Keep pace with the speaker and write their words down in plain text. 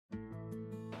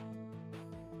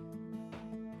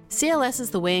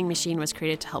CLS's The Weighing Machine was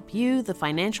created to help you, the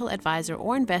financial advisor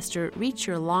or investor, reach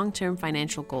your long-term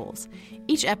financial goals.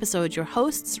 Each episode, your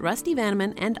hosts, Rusty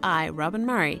Vanneman and I, Robyn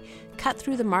Murray, cut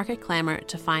through the market clamor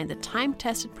to find the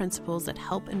time-tested principles that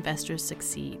help investors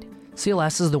succeed.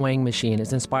 CLS's The Weighing Machine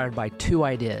is inspired by two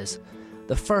ideas.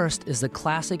 The first is the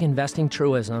classic investing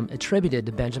truism attributed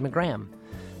to Benjamin Graham,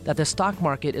 that the stock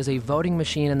market is a voting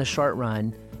machine in the short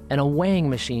run and a weighing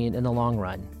machine in the long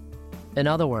run. In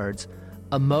other words,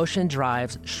 emotion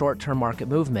drives short-term market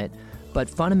movement, but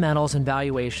fundamentals and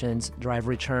valuations drive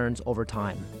returns over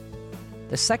time.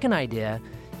 The second idea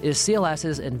is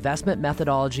CLS's investment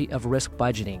methodology of risk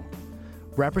budgeting.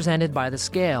 Represented by the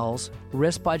scales,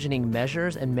 risk budgeting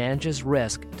measures and manages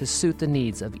risk to suit the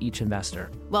needs of each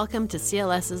investor. Welcome to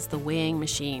CLS's The Weighing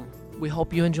Machine. We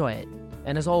hope you enjoy it.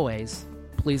 And as always,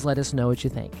 please let us know what you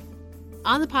think.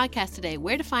 On the podcast today,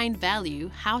 where to find value,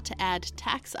 how to add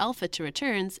tax alpha to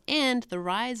returns, and the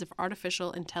rise of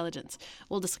artificial intelligence.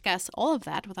 We'll discuss all of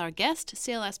that with our guest,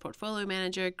 CLS Portfolio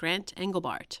Manager Grant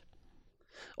Engelbart.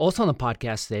 Also on the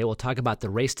podcast today, we'll talk about the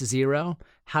race to zero,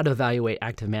 how to evaluate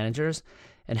active managers,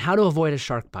 and how to avoid a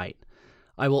shark bite.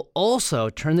 I will also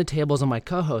turn the tables on my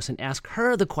co-host and ask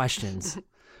her the questions.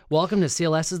 Welcome to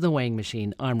CLS's The Weighing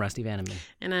Machine. I'm Rusty Vanneman.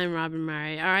 And I'm Robyn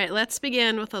Murray. All right, let's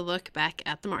begin with a look back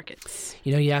at the markets.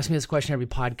 You know, you ask me this question every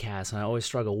podcast, and I always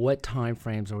struggle. What time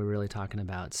frames are we really talking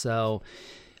about? So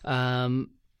I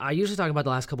usually talk about the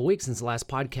last couple of weeks since the last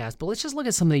podcast, but let's just look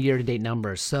at some of the year-to-date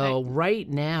numbers. So right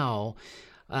now,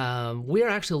 we are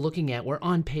actually looking at, we're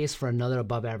on pace for another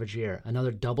above-average year,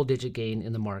 another double-digit gain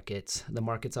in the markets. The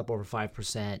market's up over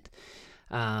 5%.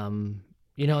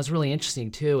 You know, it's really interesting,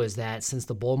 too, is that since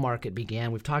the bull market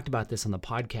began, we've talked about this on the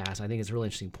podcast, I think it's a really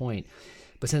interesting point,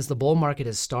 but since the bull market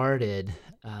has started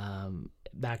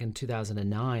back in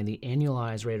 2009, the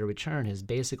annualized rate of return has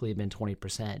basically been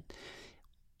 20%.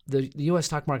 The U.S.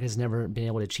 stock market has never been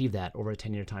able to achieve that over a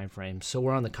 10-year time frame, so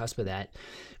we're on the cusp of that.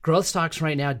 Growth stocks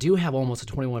right now do have almost a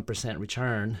 21%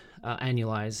 return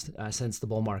annualized since the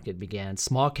bull market began.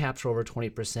 Small caps are over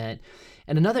 20%.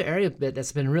 And another area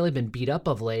that's really been beat up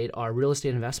of late are real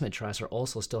estate investment trusts are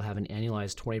also still have an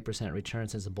annualized 20% return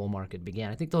since the bull market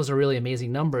began. I think those are really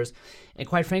amazing numbers, and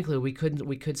quite frankly, we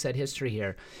could set history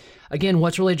here. Again,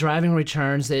 what's really driving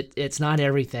returns? It's not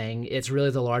everything. It's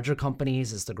really the larger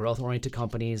companies, it's the growth-oriented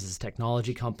companies, it's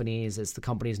technology companies, it's the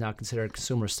companies now considered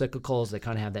consumer cyclicals that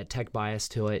kind of have that tech bias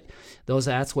to it.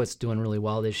 That's what's doing really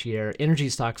well this year. Energy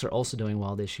stocks are also doing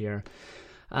well this year.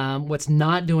 What's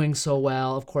not doing so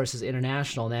well, of course, is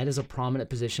international. And that is a prominent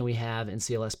position we have in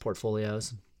CLS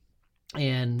portfolios.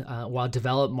 And while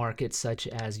developed markets such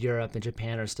as Europe and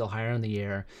Japan are still higher in the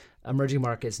year, emerging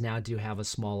markets now do have a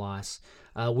small loss.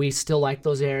 We still like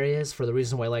those areas for the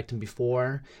reason why I liked them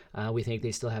before. We think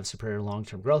they still have superior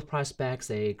long-term growth prospects.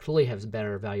 They clearly have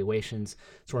better valuations,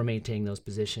 so we're maintaining those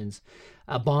positions.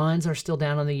 Bonds are still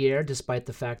down on the year, despite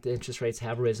the fact that interest rates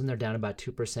have risen. They're down about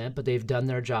 2%, but they've done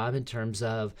their job in terms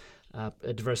of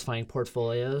diversifying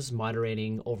portfolios,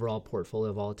 moderating overall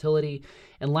portfolio volatility.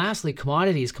 And lastly,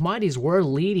 commodities. Commodities were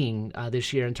leading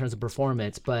this year in terms of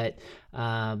performance, but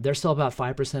they're still about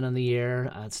 5% on the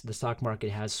year. The stock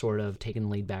market has sort of taken the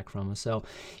lead back from us. So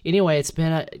anyway, it's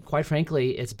been, quite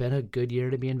frankly, it's been a good year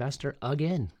to be an investor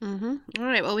again. Mm-hmm. All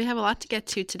right. Well, we have a lot to get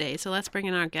to today. So let's bring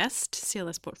in our guest,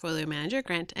 CLS Portfolio Manager,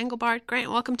 Grant Engelbart.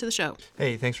 Grant, welcome to the show.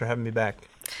 Hey, thanks for having me back.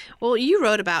 Well, you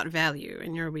wrote about value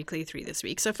in your weekly 3 this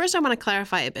week. So first I want to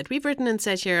clarify a bit. We've written and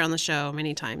said here on the show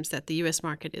many times that the U.S.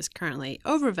 market is currently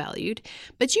overvalued,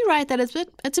 but you write that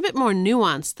it's a bit more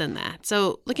nuanced than that.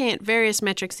 So looking at various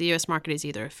metrics, the U.S. market is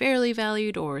either fairly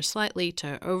valued or slightly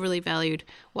to overly valued.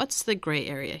 What's the gray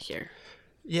area here?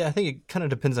 Yeah, I think it kind of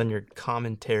depends on your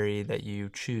commentary that you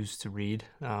choose to read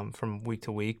from week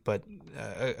to week, but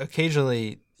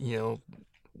occasionally, you know,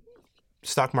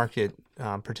 stock market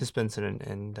participants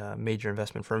and major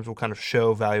investment firms will kind of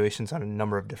show valuations on a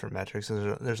number of different metrics.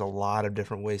 There's a lot of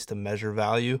different ways to measure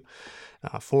value.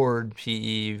 Forward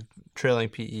PE, trailing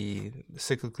PE,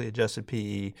 cyclically adjusted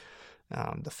PE,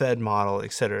 the Fed model,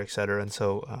 et cetera, et cetera. And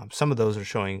so some of those are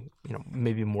showing, you know,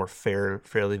 maybe more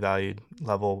fairly valued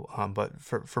level. But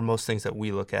for most things that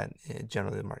we look at,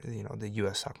 generally the market, you know, the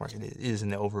U.S. stock market is in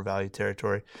the overvalued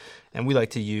territory. And we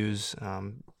like to use,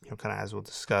 kind of as we'll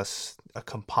discuss, a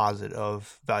composite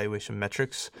of valuation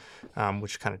metrics,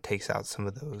 which kind of takes out some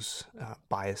of those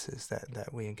biases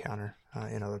that we encounter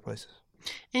in other places.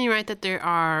 And you write that there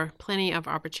are plenty of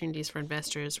opportunities for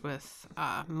investors with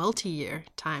multi-year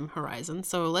time horizons.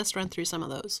 So let's run through some of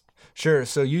those. Sure.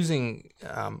 So using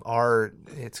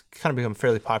it's kind of become a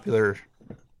fairly popular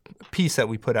piece that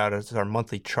we put out as our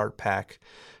monthly chart pack.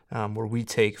 where we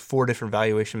take 4 different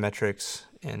valuation metrics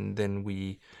and then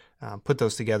we put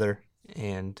those together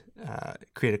and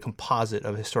create a composite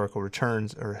of historical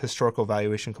returns or historical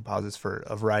valuation composites for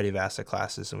a variety of asset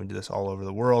classes. And we do this all over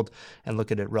the world and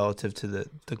look at it relative to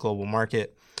the global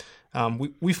market.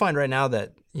 We find right now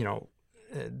that,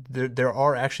 there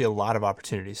are actually a lot of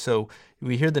opportunities. So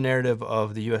we hear the narrative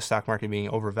of the U.S. stock market being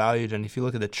overvalued. And if you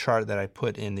look at the chart that I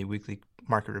put in the weekly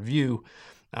market review,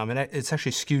 and it's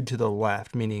actually skewed to the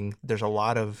left, meaning there's a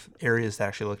lot of areas that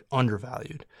actually look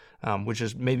undervalued, which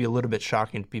is maybe a little bit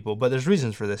shocking to people. But there's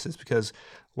reasons for this. It's because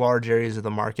large areas of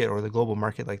the market or the global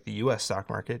market, like the U.S. stock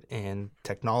market and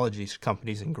technology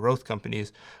companies and growth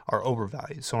companies, are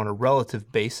overvalued. So on a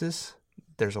relative basis,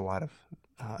 there's a lot of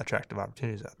attractive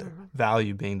opportunities out there. Mm-hmm.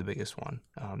 Value being the biggest one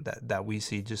that we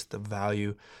see, just the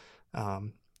value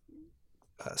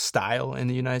style in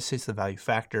the United States, the value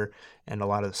factor, and a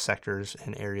lot of the sectors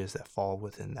and areas that fall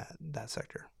within that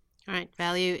sector. All right,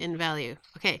 value in value.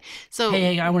 Okay, so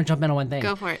hey, I want to jump in on one thing.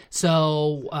 Go for it.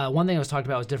 So one thing I was talking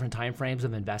about was different time frames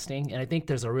of investing, and I think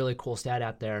there's a really cool stat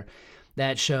out there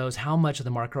that shows how much of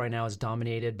the market right now is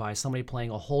dominated by somebody playing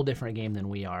a whole different game than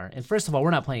we are. And first of all,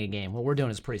 we're not playing a game. What we're doing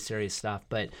is pretty serious stuff,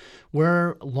 but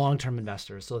we're long-term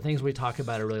investors. So the things we talk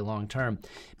about are really long-term.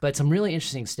 But some really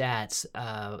interesting stats,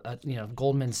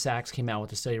 Goldman Sachs came out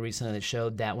with a study recently that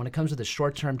showed that when it comes to the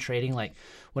short-term trading, like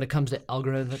when it comes to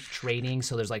algorithmic trading,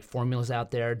 so there's like formulas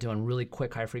out there doing really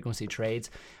quick high-frequency trades,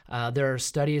 there are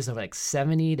studies of like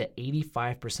 70 to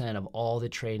 85% of all the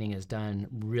trading is done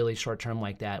really short-term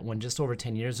like that, when just over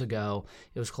 10 years ago,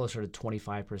 it was closer to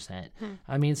 25%.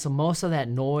 I mean, so most of that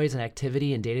noise and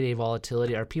activity and day-to-day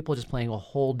volatility are people just playing a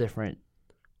whole different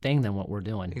thing than what we're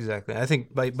doing. Exactly. I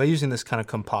think by using this kind of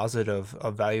composite of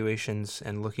valuations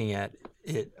and looking at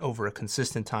it over a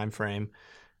consistent time frame,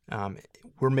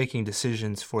 we're making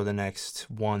decisions for the next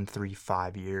 1, 3,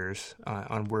 5 years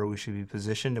on where we should be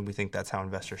positioned, and we think that's how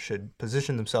investors should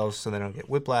position themselves so they don't get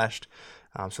whiplashed,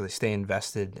 so they stay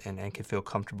invested and can feel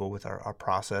comfortable with our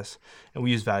process. And we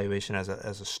use valuation as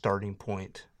a starting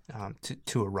point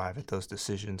to arrive at those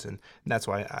decisions, and that's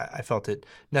why I felt it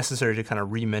necessary to kind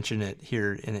of re-mention it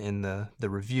here in the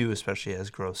review, especially as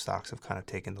growth stocks have kind of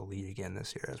taken the lead again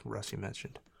this year, as Rusty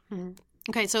mentioned. Mm-hmm.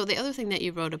 Okay, so the other thing that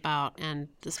you wrote about, and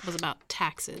this was about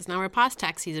taxes. Now, we're past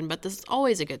tax season, but this is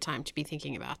always a good time to be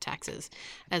thinking about taxes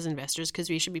as investors because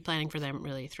we should be planning for them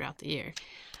really throughout the year.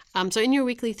 So in your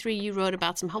weekly 3, you wrote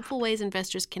about some helpful ways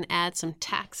investors can add some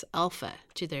tax alpha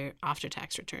to their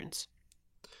after-tax returns.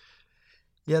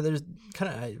 Yeah, there's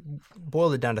I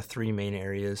boiled it down to 3 main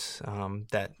areas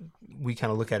that we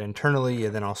kind of look at internally,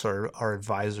 and then also our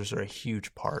advisors are a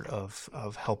huge part of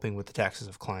helping with the taxes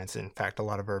of clients. In fact, a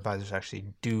lot of our advisors actually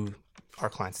do our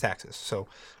clients' taxes. So,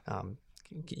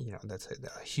 that's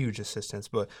a huge assistance.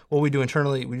 But what we do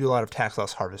internally, we do a lot of tax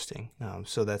loss harvesting.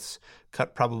 So that's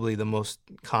probably the most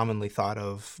commonly thought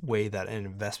of way that an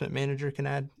investment manager can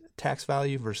add tax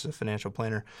value versus a financial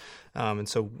planner. And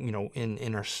so,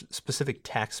 in our specific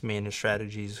tax managed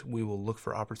strategies, we will look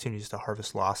for opportunities to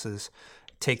harvest losses,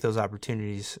 take those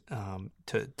opportunities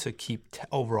to keep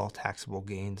overall taxable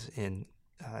gains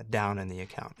down in the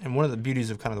account. And one of the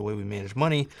beauties of kind of the way we manage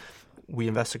money, we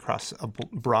invest across a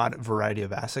broad variety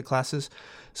of asset classes.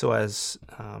 So as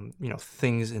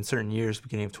things in certain years,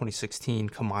 beginning of 2016,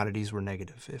 commodities were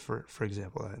negative, for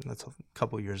example, and that's a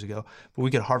couple of years ago. But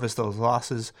we could harvest those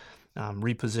losses,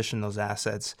 reposition those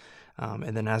assets,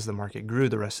 and then as the market grew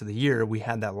the rest of the year, we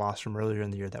had that loss from earlier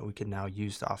in the year that we could now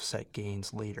use to offset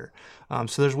gains later.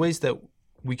 So there's ways that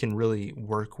we can really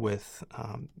work with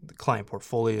the client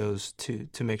portfolios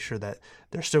to make sure that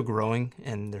they're still growing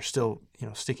and they're still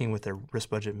sticking with their risk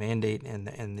budget mandate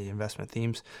and the investment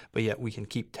themes, but yet we can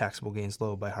keep taxable gains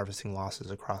low by harvesting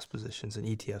losses across positions, and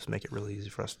ETFs make it really easy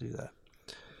for us to do that.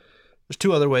 There's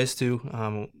 2 other ways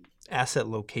too. Asset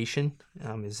location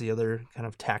is the other kind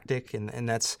of tactic, and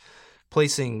that's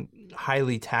placing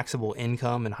highly taxable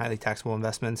income and highly taxable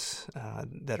investments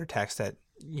that are taxed at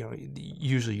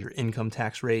usually your income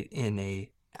tax rate in a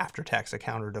after-tax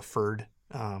account or deferred,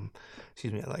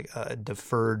 like a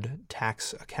deferred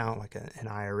tax account, like an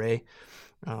IRA.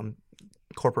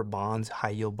 Corporate bonds,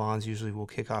 high-yield bonds usually will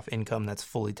kick off income that's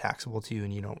fully taxable to you,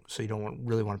 and you don't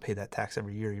really want to pay that tax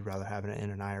every year. You'd rather have it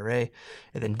in an IRA.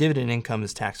 And then dividend income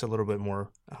is taxed a little bit more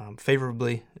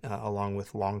favorably, along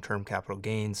with long-term capital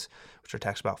gains, which are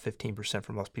taxed about 15%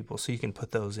 for most people. So you can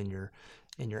put those in your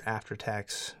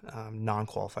after-tax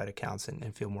non-qualified accounts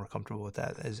and feel more comfortable with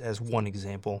that as one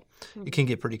example. Mm-hmm. It can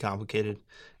get pretty complicated.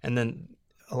 And then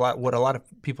what a lot of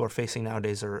people are facing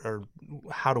nowadays are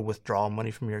how to withdraw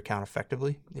money from your account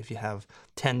effectively. If you have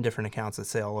 10 different accounts that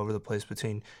say all over the place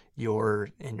between your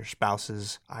and your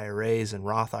spouse's IRAs and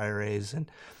Roth IRAs and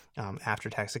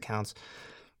after-tax accounts,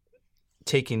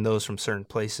 taking those from certain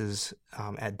places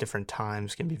at different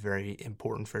times can be very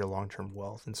important for your long-term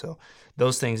wealth. And so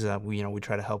those things we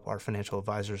try to help our financial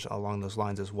advisors along those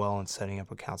lines as well in setting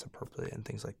up accounts appropriately and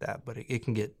things like that. But it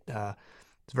can get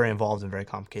it's very involved and very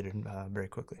complicated very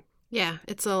quickly. Yeah,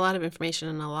 it's a lot of information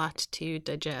and a lot to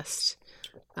digest.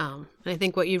 And I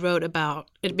think what you wrote about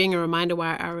it being a reminder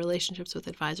why our relationships with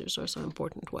advisors are so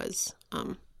important was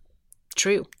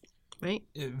true, right?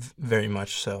 Very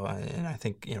much so. And I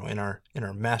think, in our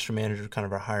master manager, kind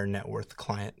of our higher net worth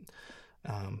client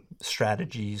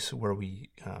strategies where we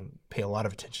pay a lot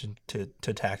of attention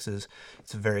to taxes,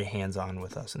 it's very hands-on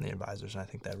with us and the advisors, and I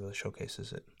think that really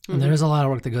showcases it. And there's a lot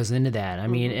of work that goes into that. I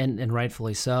mean, and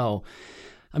rightfully so.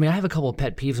 I mean, I have a couple of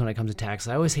pet peeves when it comes to taxes.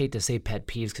 I always hate to say pet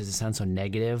peeves because it sounds so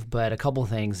negative, but a couple of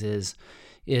things is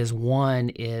one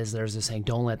is there's this saying,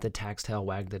 don't let the tax tail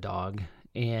wag the dog.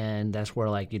 And that's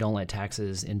where you don't let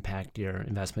taxes impact your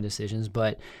investment decisions.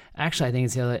 But actually, I think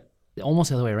it's almost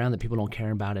the other way around, that people don't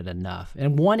care about it enough.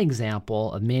 And one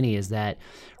example of many is that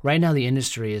right now the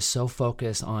industry is so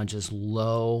focused on just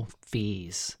low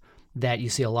fees that you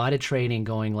see a lot of trading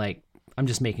going I'm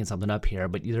just making something up here,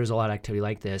 but there's a lot of activity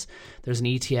like this. There's an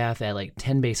ETF at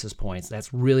 10 basis points.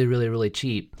 That's really, really, really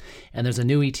cheap. And there's a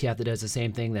new ETF that does the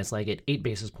same thing that's at 8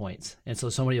 basis points. And so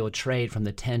somebody will trade from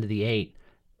the 10 to the 8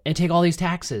 and take all these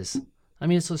taxes. I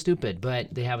mean, it's so stupid,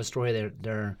 but they have a story.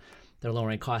 They're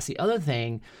lowering costs. The other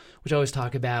thing, which I always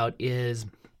talk about, is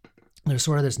there's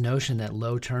sort of this notion that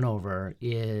low turnover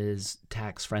is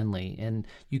tax friendly, and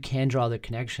you can draw the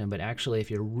connection, but actually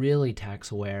if you're really tax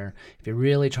aware, if you're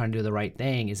really trying to do the right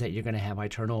thing, is that you're going to have high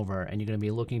turnover and you're going to be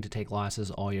looking to take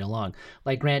losses all year long,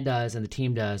 like Grant does and the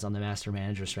team does on the master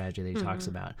manager strategy that he talks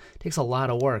about. It takes a lot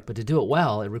of work, but to do it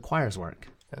well, it requires work.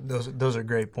 Those are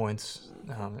great points,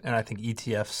 and I think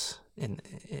ETFs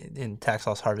in tax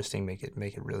loss harvesting make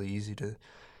it really easy to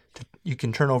you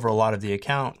can turn over a lot of the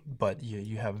account, but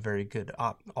you have very good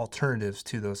alternatives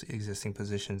to those existing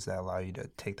positions that allow you to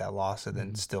take that loss and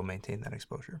then still maintain that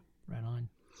exposure. Right on.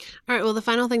 All right, well, the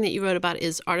final thing that you wrote about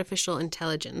is artificial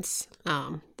intelligence.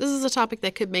 This is a topic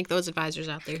that could make those advisors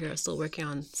out there who are still working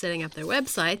on setting up their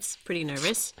websites pretty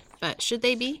nervous, but should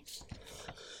they be?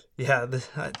 Yeah,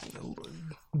 I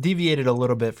deviated a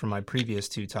little bit from my previous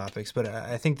two topics, but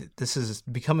I think that this is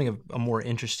becoming a more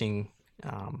interesting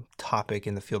topic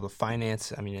in the field of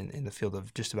finance. I mean, in the field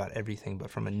of just about everything, but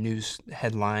from a news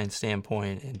headline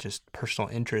standpoint and just personal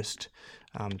interest,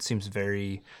 it seems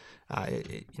very,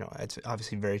 it's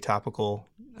obviously very topical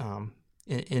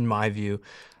in my view.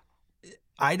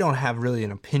 I don't have really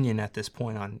an opinion at this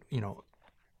point on,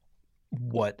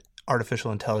 what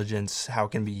artificial intelligence, how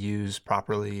it can be used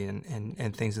properly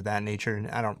and things of that nature. And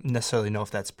I don't necessarily know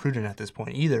if that's prudent at this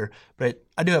point either, but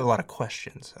I do have a lot of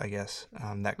questions, I guess,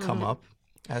 that come up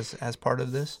as part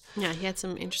of this. Yeah, he had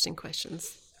some interesting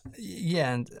questions.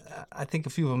 Yeah, and I think a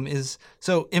few of them is,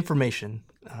 so information.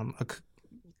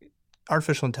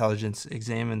 Artificial intelligence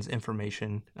examines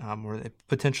information, or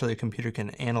potentially a computer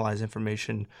can analyze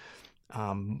information,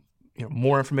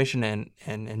 more information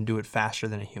and do it faster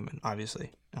than a human,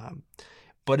 obviously.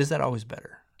 But is that always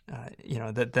better?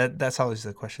 That's always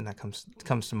the question that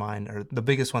comes to mind, or the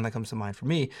biggest one that comes to mind for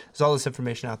me. There's all this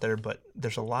information out there, but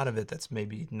there's a lot of it that's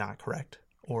maybe not correct,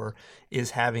 or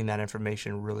is having that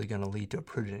information really going to lead to a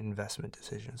prudent investment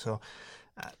decision? So,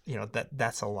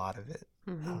 that's a lot of it.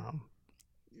 Mm-hmm.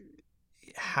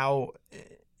 How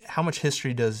much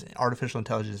history does artificial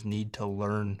intelligence need to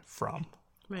learn from?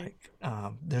 Right.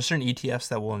 There's certain ETFs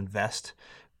that will invest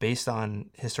based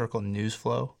on historical news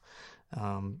flow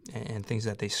and things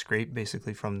that they scrape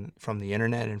basically from the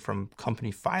internet and from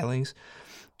company filings,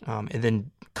 and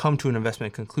then come to an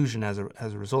investment conclusion as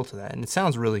a result of that. And it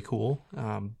sounds really cool,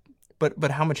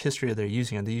 but how much history are they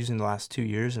using? Are they using the last 2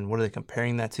 years, and what are they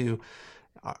comparing that to?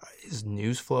 Is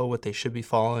news flow what they should be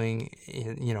following?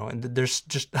 And there's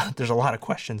a lot of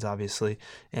questions, obviously,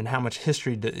 and how much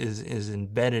history is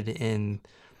embedded in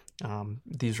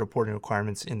these reporting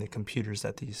requirements in the computers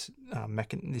that these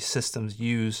systems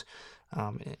use,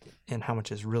 and how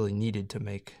much is really needed to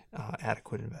make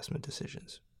adequate investment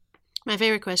decisions. My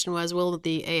favorite question was, will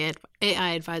the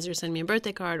AI advisor send me a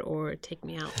birthday card or take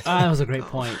me out? That was a great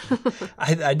point.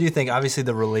 I do think, obviously,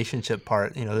 the relationship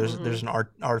part, there's an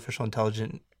artificial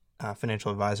intelligent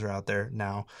financial advisor out there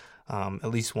now, at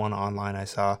least one online I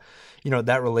saw.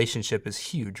 That relationship is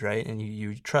huge, right? And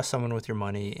you trust someone with your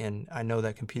money, and I know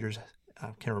that computers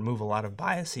can remove a lot of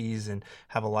biases and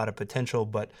have a lot of potential,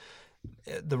 but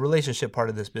the relationship part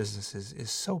of this business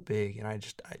is so big, and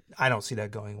I don't see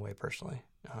that going away personally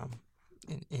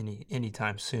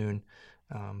anytime soon.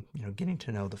 Getting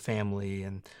to know the family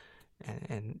and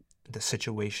the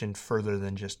situation further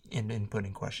than just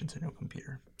inputting questions in your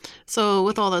computer. So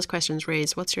with all those questions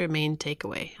raised, what's your main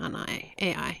takeaway on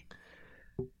AI?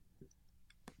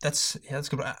 That's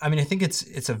good. I mean, I think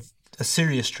it's a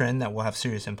serious trend that will have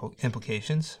serious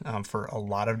implications for a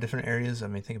lot of different areas. I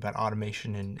mean, think about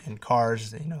automation in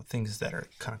cars, things that are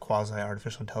kind of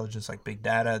quasi-artificial intelligence like big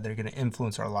data. They're going to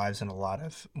influence our lives in a lot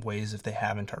of ways if they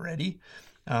haven't already.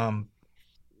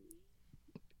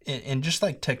 And just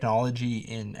like technology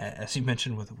as you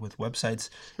mentioned with websites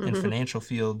in financial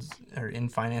fields or in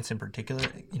finance in particular,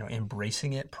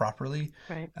 embracing it properly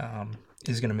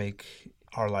is going to make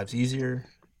our lives easier,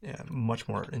 much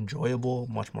more enjoyable,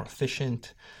 much more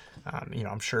efficient.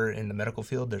 I'm sure in the medical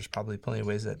field, there's probably plenty of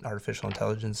ways that artificial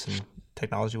intelligence and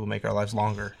technology will make our lives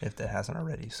longer if that hasn't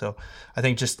already. So I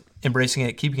think just embracing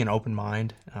it, keeping an open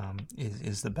mind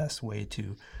is the best way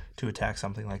to attack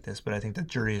something like this. But I think the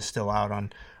jury is still out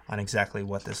on exactly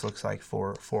what this looks like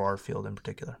for our field in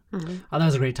particular. Mm-hmm. Oh, that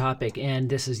was a great topic. And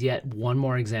this is yet one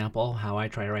more example how I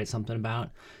try to write something about.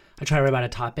 I try to write about a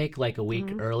topic like a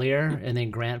week earlier, and then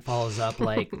Grant follows up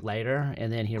like later,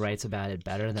 and then he writes about it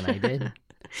better than I did.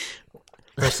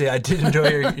 Percy, I did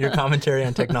enjoy your commentary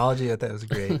on technology. I thought it was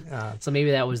great. So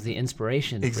maybe that was the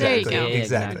inspiration. Exactly. There you go.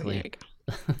 Exactly. There you go.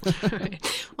 All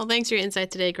right. Well, thanks for your insight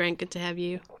today, Grant. Good to have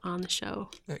you on the show.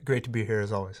 Great to be here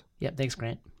as always. Yep. Thanks,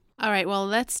 Grant. All right, well,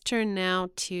 let's turn now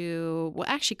to,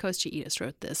 actually, Coach Chiitas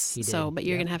wrote this, He did. but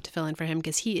you're going to have to fill in for him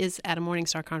because he is at a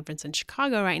Morningstar conference in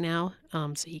Chicago right now,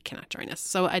 so he cannot join us.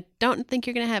 So I don't think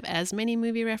you're going to have as many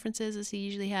movie references as he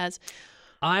usually has.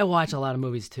 I watch a lot of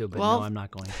movies too, but Well, no, I'm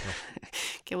not going to.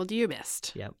 Okay, well, do your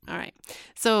best. Yep. All right.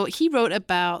 So he wrote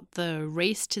about the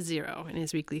race to zero in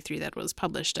his weekly 3 that was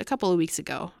published a couple of weeks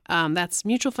ago. That's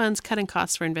mutual funds cutting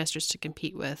costs for investors to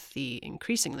compete with the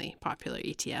increasingly popular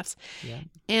ETFs. Yeah.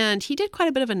 And he did quite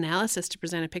a bit of analysis to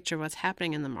present a picture of what's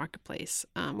happening in the marketplace.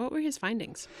 What were his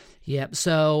findings? Yep.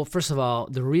 So first of all,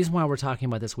 the reason why we're talking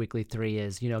about this weekly 3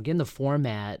 is, again, the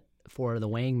format for the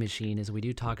weighing machine is we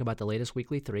do talk about the latest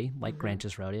weekly 3, like Grant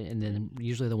just wrote it, and then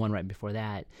usually the one right before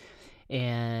that.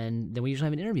 And then we usually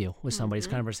have an interview with somebody. It's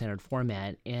kind of our standard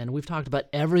format. And we've talked about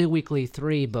every weekly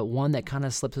 3, but one that kind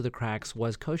of slipped through the cracks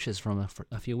was Coach's from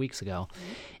a few weeks ago.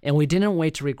 And we didn't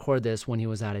wait to record this when he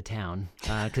was out of town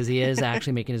because he is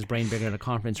actually making his brain bigger at a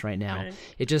conference right now. Right.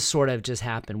 It just sort of just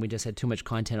happened. We just had too much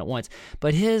content at once.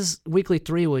 But his weekly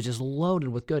 3 was just loaded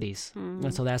with goodies.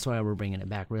 And so that's why we're bringing it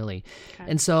back, really.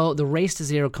 Okay. And so the race to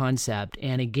zero concept,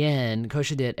 and again,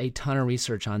 Coach did a ton of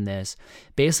research on this,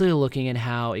 basically looking at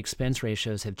how expense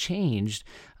ratios have changed,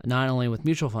 not only with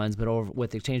mutual funds, but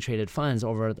with exchange-traded funds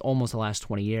over almost the last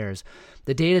 20 years.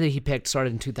 The data that he picked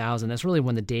started in 2000. That's really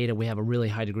when the data we have a really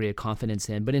high degree of confidence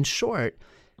in. But in short,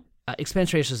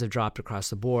 expense ratios have dropped across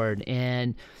the board.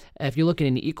 And if you look at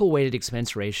an equal weighted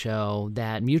expense ratio,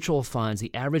 that mutual funds,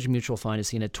 the average mutual fund has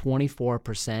seen a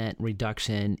 24%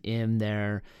 reduction in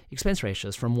their expense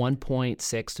ratios from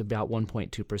 1.6 to about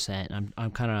 1.2%.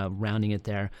 I'm kind of rounding it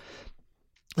there.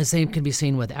 The same can be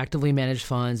seen with actively managed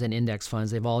funds and index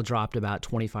funds. They've all dropped about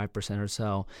 25% or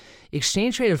so.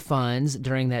 Exchange-traded funds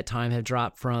during that time have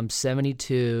dropped from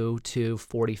 72 to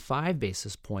 45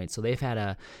 basis points. So they've had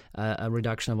a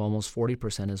reduction of almost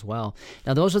 40% as well.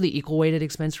 Now, those are the equal-weighted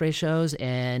expense ratios,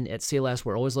 and at CLS,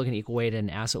 we're always looking at equal-weighted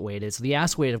and asset-weighted. So the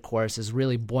asset-weighted, of course, is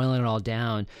really boiling it all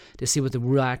down to see what the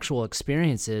real actual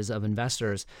experience is of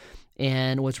investors.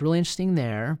 And what's really interesting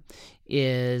there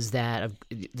is that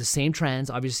the same trends,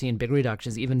 obviously in big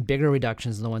reductions, even bigger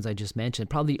reductions than the ones I just mentioned.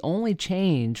 Probably the only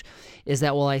change is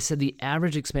that, I said the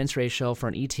average expense ratio for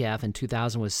an ETF in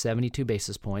 2000 was 72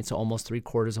 basis points, so almost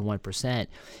 0.75%.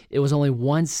 It was only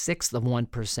 1/6 of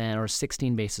 1%, or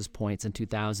 16 basis points in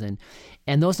 2000.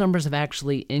 And those numbers have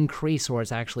actually increased, or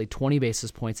it's actually 20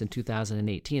 basis points in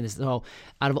 2018. So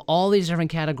out of all these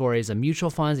different categories of mutual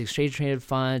funds, exchange-traded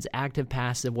funds, active,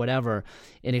 passive, whatever,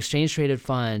 in exchange-traded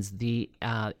funds, the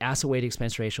asset-weighted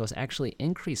expense ratio has actually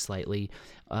increased slightly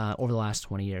over the last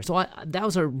 20 years. So that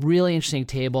was a really interesting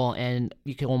table, and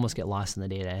you can almost get lost in the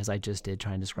data, as I just did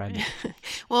trying to describe it.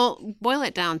 Well, boil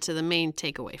it down to the main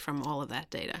takeaway from all of that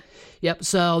data. Yep.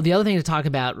 So the other thing to talk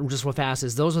about just real fast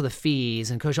is those are the fees,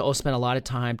 and Coach O spent a lot of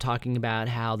time talking about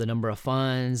how the number of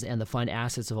funds and the fund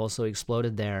assets have also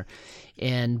exploded there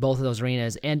in both of those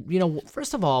arenas. And,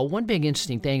 first of all, one big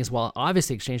interesting thing is,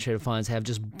 obviously exchange-traded traded funds have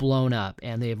just blown up,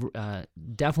 and they've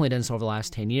definitely done so over the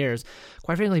last 10 years.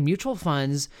 Quite frankly, mutual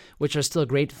funds, which are still a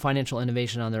great financial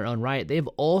innovation on their own right, they've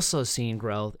also seen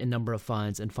growth in number of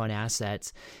funds and fund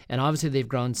assets. And obviously they've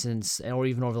grown since, or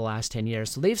even over the last 10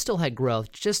 years. So they've still had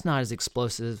growth, just not as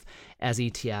explosive as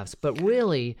ETFs. But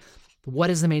really,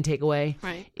 what is the main takeaway?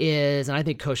 Right. And I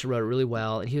think Kosha wrote it really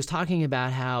well, and he was talking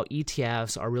about how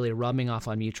ETFs are really rubbing off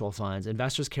on mutual funds.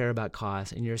 Investors care about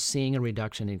costs, and you're seeing a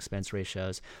reduction in expense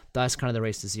ratios, thus kind of the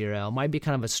race to zero. It might be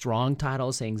kind of a strong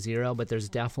title saying zero, but there's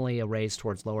definitely a race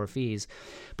towards lower fees.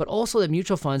 But also that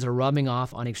mutual funds are rubbing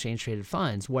off on exchange-traded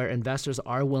funds, where investors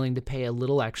are willing to pay a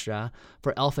little extra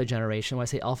for alpha generation. When I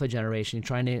say alpha generation, you're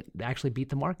trying to actually beat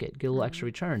the market, get a little extra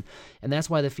return. And that's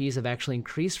why the fees have actually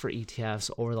increased for ETFs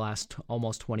over the last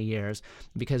almost 20 years,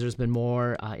 because there's been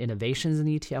more innovations in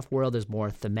the ETF world. There's more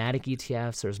thematic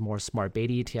ETFs. There's more smart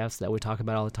beta ETFs that we talk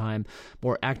about all the time,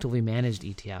 more actively managed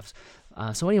ETFs.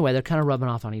 So anyway, they're kind of rubbing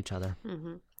off on each other.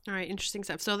 Mm-hmm. All right, interesting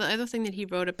stuff. So the other thing that he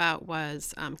wrote about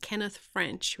was Kenneth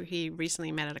French, who he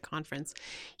recently met at a conference.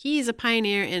 He's a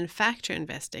pioneer in factor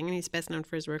investing, and he's best known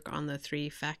for his work on the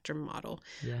 3-factor model.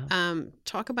 Yeah.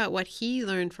 Talk about what he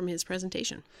learned from his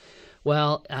presentation.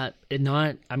 Well,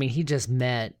 he just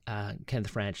met Kenneth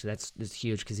French. That's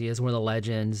huge because he is one of the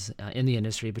legends in the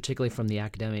industry, particularly from the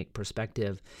academic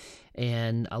perspective.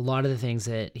 And a lot of the things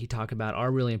that he talked about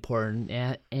are really important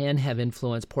and have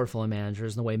influenced portfolio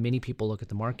managers and the way many people look at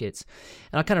the markets.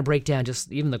 And I'll kind of break down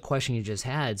just even the question you just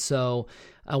had. So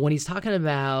when he's talking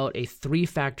about a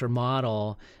 3-factor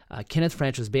model, Kenneth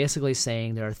French was basically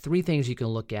saying there are 3 things you can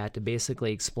look at to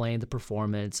basically explain the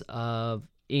performance of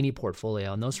any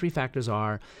portfolio. And those 3 factors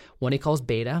are one he calls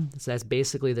beta. So that's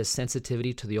basically the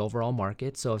sensitivity to the overall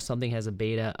market. So if something has a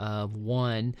beta of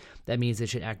 1, that means it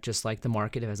should act just like the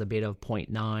market. If it has a beta of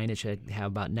 0.9, it should have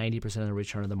about 90% of the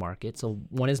return of the market. So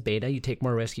 1 is beta. You take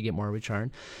more risk, you get more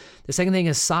return. The second thing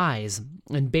is size.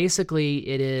 And basically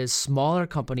it is smaller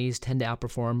companies tend to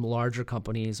outperform larger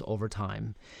companies over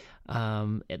time.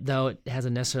 Though it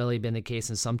hasn't necessarily been the case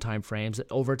in some time frames,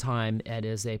 over time it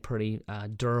is a pretty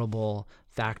durable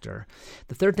factor.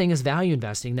 The third thing is value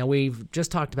investing. Now, we've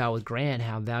just talked about with Grant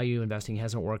how value investing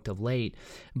hasn't worked of late,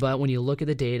 but when you look at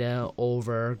the data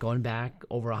going back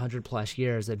over 100 plus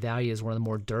years, that value is one of the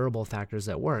more durable factors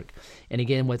that work. And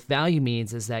again, what value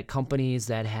means is that companies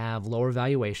that have lower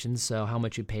valuations, so how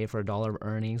much you pay for $1 of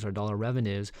earnings or $1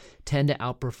 revenues, tend to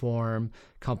outperform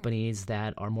companies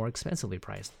that are more expensively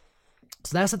priced.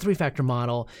 So that's the 3-factor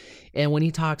model. And when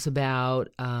he talks about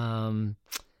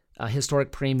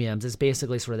historic premiums, it's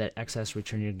basically sort of that excess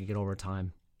return you can get over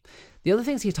time. The other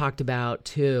things he talked about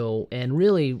too, and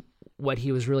really what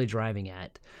he was really driving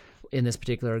at in this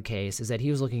particular case, is that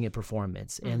he was looking at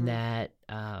performance, and that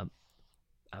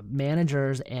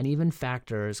managers and even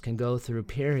factors can go through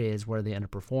periods where they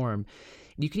underperform.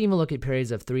 You can even look at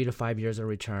periods of 3 to 5 years of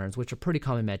returns, which are pretty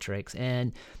common metrics.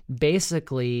 And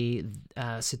basically,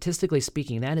 statistically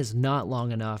speaking, that is not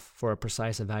long enough for a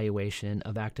precise evaluation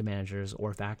of active managers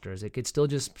or factors. It could still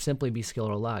just simply be skill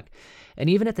or luck. And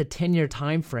even at the 10-year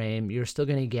time frame, you're still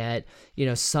going to get,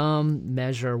 some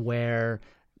measure where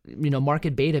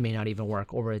market beta may not even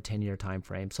work over a 10-year time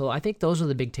frame. So I think those are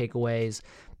the big takeaways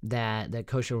that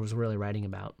Kosha was really writing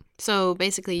about. So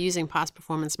basically using past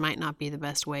performance might not be the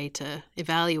best way to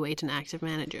evaluate an active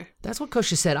manager. That's what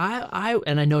Kosha said.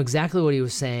 And I know exactly what he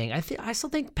was saying. I still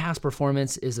think past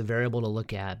performance is a variable to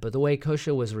look at, but the way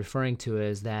Kosha was referring to it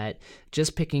is that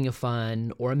just picking a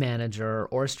fund or a manager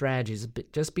or a strategy,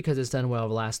 just because it's done well over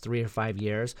the last 3 or 5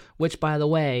 years, which by the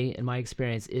way, in my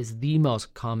experience, is the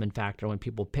most common factor when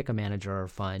people pick a manager or a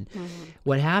fund.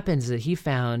 What happens that he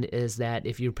found is that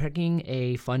if you're picking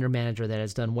a fund or manager that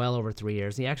has done well over 3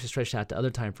 years, and he actually stretched out to other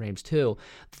time frames too,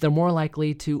 they're more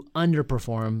likely to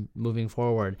underperform moving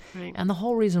forward. Right. And the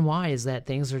whole reason why is that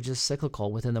things are just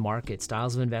cyclical within the market.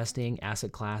 Styles of investing,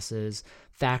 asset classes,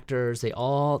 factors, they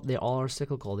all are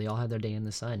cyclical. They all have their day in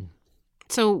the sun.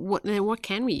 So what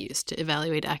can we use to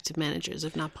evaluate active managers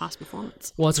if not past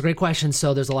performance? Well, it's a great question.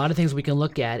 So there's a lot of things we can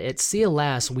look at. At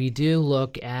CLS, we do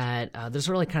look at, there's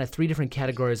really kind of 3 different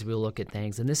categories we look at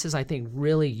things. And this is, I think,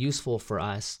 really useful for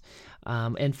us.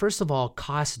 And first of all,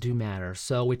 costs do matter.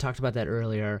 So we talked about that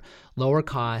earlier. Lower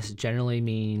costs generally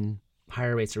mean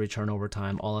higher rates of return over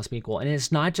time, all else being equal. And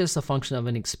it's not just a function of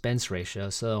an expense ratio,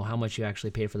 so how much you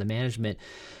actually pay for the management,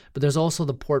 But there's also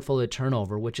the portfolio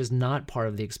turnover, which is not part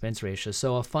of the expense ratio.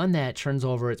 So a fund that turns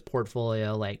over its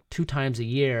portfolio like 2 times a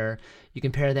year, you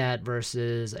compare that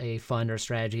versus a fund or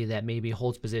strategy that maybe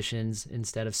holds positions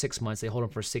instead of 6 months, they hold them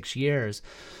for 6 years.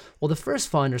 Well, the first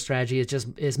fund or strategy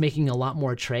is making a lot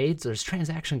more trades. There's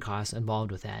transaction costs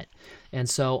involved with that. And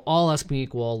so all else being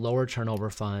equal, lower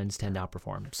turnover funds tend to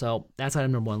outperform. So that's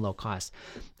item number 1, low cost.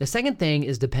 The second thing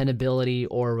is dependability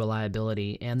or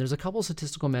reliability. And there's a couple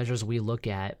statistical measures we look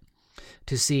at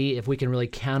to see if we can really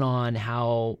count on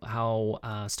how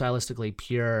stylistically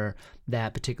pure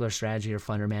that particular strategy or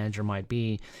fund or manager might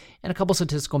be. And a couple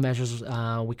statistical measures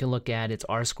we can look at, it's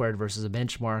R squared versus a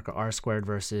benchmark, or R squared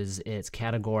versus its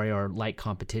category or like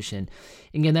competition.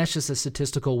 Again, that's just a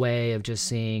statistical way of just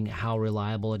seeing how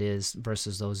reliable it is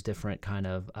versus those different kind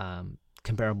of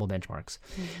comparable benchmarks.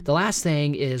 Mm-hmm. The last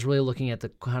thing is really looking at the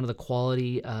kind of the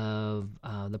quality of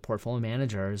the portfolio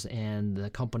managers and the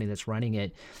company that's running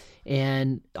it.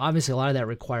 And obviously a lot of that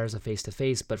requires a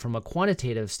face-to-face, but from a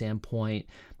quantitative standpoint,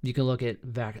 you can look at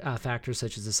factors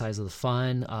such as the size of the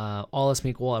fund. All else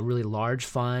being equal, a really large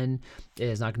fund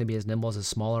is not going to be as nimble as a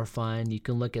smaller fund. You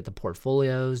can look at the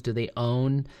portfolios. Do they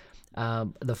own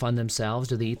the fund themselves?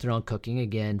 Do they eat their own cooking?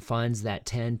 Again, funds that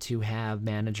tend to have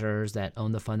managers that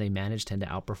own the fund they manage tend to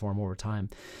outperform over time.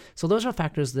 So those are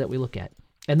factors that we look at.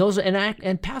 And those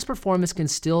and past performance can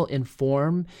still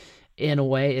inform. In a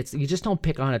way, you just don't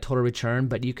pick on a total return,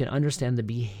 but you can understand the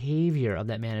behavior of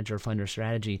that manager, fund, or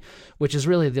strategy, which is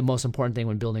really the most important thing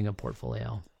when building a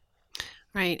portfolio.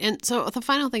 Right. And so the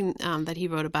final thing that he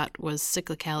wrote about was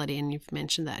cyclicality, and you've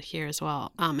mentioned that here as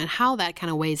well, and how that kind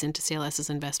of weighs into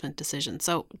CLS's investment decisions.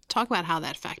 So talk about how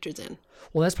that factors in.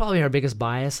 Well, that's probably our biggest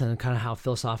bias and kind of how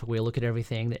philosophically we look at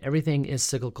everything, that everything is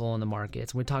cyclical in the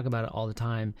markets. We talk about it all the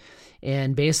time.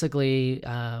 And basically,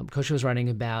 Coach was writing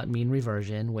about mean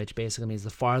reversion, which basically means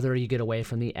the farther you get away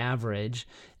from the average,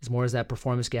 as more as that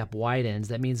performance gap widens,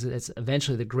 that means that it's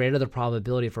eventually the greater the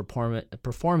probability for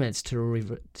performance to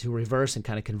reverse and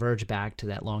kind of converge back to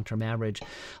that long-term average. A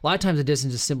lot of times it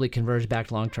doesn't just simply converge back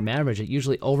to long-term average. It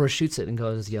usually overshoots it and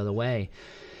goes the other way.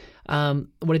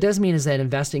 What it does mean is that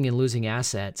investing in losing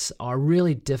assets are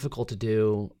really difficult to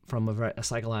do from a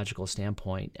psychological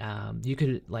standpoint. You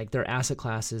could, like, there are asset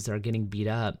classes that are getting beat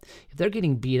up. If they're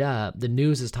getting beat up, the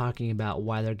news is talking about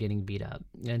why they're getting beat up.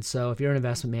 And so if you're an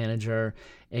investment manager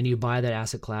and you buy that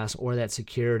asset class or that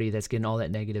security that's getting all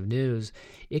that negative news,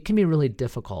 it can be really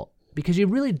difficult, because you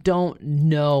really don't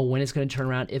know when it's going to turn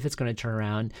around, if it's going to turn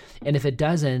around. And if it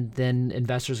doesn't, then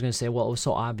investors are going to say, well, it was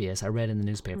so obvious. I read in the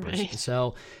newspapers. Right.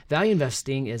 So value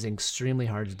investing is extremely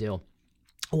hard to do.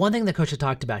 One thing that Coach had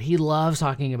talked about, he loves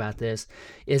talking about this,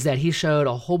 is that he showed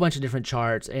a whole bunch of different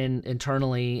charts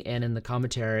internally and in the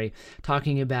commentary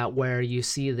talking about where you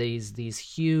see these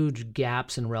huge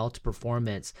gaps in relative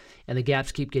performance, and the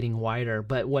gaps keep getting wider.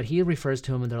 But what he refers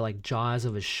to them, they're like jaws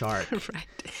of a shark.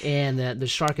 Right. And the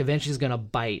shark eventually is going to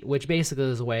bite, which basically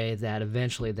is a way that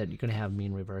eventually that you're going to have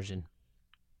mean reversion.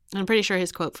 I'm pretty sure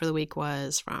his quote for the week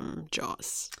was from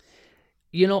Jaws.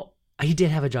 You know, he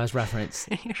did have a Jaws reference.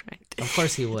 Right. Of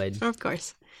course he would. Of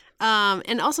course.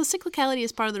 And also cyclicality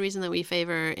is part of the reason that we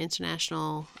favor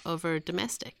international over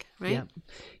domestic, right?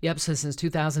 Yep. So since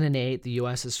 2008, the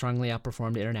U.S. has strongly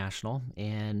outperformed international.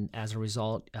 And as a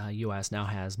result, U.S. now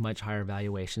has much higher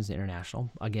valuations than international.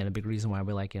 Again, a big reason why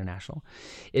we like international.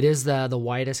 It is the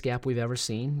widest gap we've ever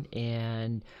seen.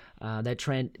 And that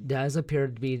trend does appear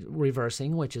to be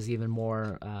reversing, which is even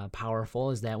more powerful,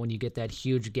 is that when you get that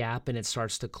huge gap and it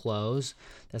starts to close,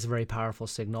 that's a very powerful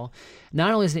signal.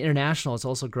 Not only is it international, it's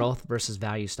also growth versus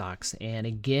value stocks. And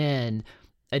again,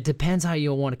 it depends how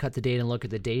you want to cut the data and look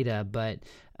at the data, but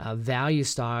value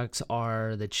stocks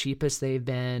are the cheapest they've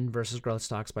been versus growth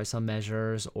stocks by some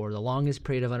measures, or the longest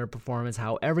period of underperformance,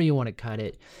 however you want to cut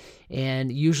it.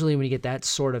 And usually when you get that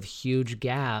sort of huge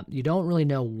gap, you don't really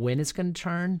know when it's going to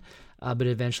turn, but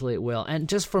eventually it will. And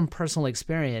just from personal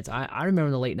experience, I remember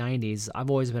in the late 90s, I've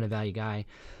always been a value guy.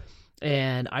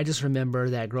 And I just remember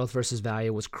that growth versus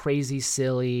value was crazy,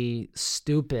 silly,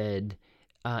 stupid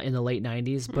in the late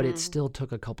 90s, but it still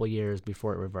took a couple years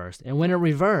before it reversed. And when it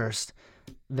reversed,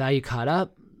 value caught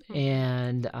up,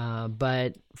 and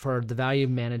but for the value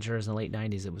managers in the late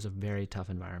 90s, it was a very tough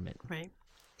environment. Right.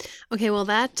 Okay, well,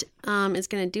 that is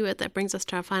going to do it. That brings us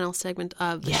to our final segment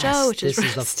of the show, which is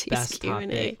the best Q&A.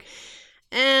 topic.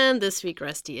 And this week,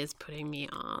 Rusty is putting me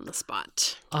on the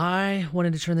spot. I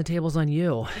wanted to turn the tables on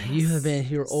you. Yes.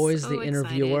 You're always So the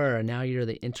interviewer, excited. and now you're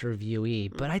the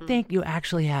interviewee. But I think you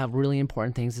actually have really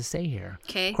important things to say here.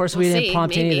 Okay. Of course, we'll we didn't see.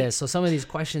 prompt any of Maybe. this, so some of these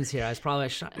questions here, I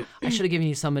should have given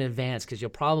you some in advance because you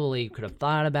probably could have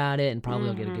thought about it and probably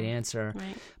will get a good answer.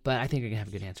 Right. But I think you're going to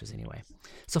have good answers anyway.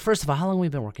 So first of all, how long have we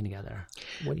been working together?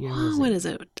 What year was it? What is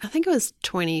it? I think it was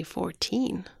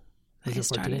 2014. Was I it 14?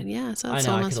 started. Yeah, so I it's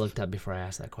know, I could almost have looked up before I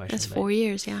asked that question. that's but- 4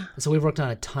 years. Yeah. So we've worked on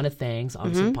a ton of things.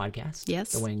 Obviously, the podcast.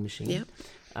 Yes. The Weighing Machine. Yep.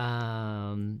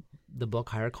 The book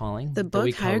Higher Calling. The that book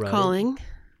we Higher co-wrote,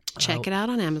 Check it out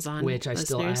on Amazon. which I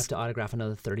listeners. have to autograph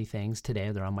another 30 things today.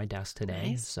 They're on my desk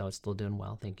today, Nice. so it's still doing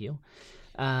well. Thank you.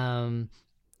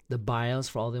 The bios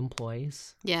for all the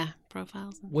employees, Yeah,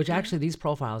 profiles. which actually these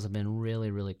profiles have been really,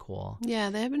 really cool, Yeah,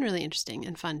 they have been really interesting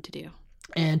and fun to do.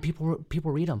 and people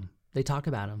read them. They talk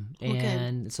about them, Well, good.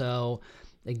 and so.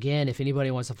 Again, if anybody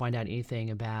wants to find out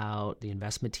anything about the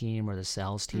investment team or the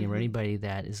sales team or anybody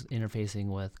that is interfacing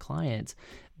with clients,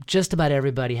 just about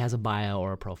everybody has a bio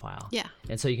or a profile. Yeah.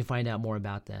 And so you can find out more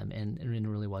about them and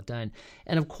really well done.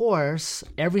 And of course,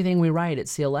 everything we write at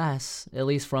CLS, at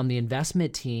least from the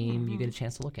investment team, you get a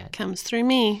chance to look at. Comes through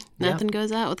me. Yep. Nothing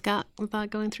goes out without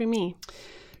going through me.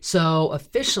 So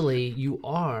officially, you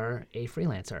are a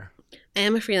freelancer. I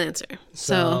am a freelancer.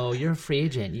 So you're a free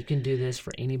agent. You can do this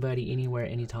for anybody, anywhere,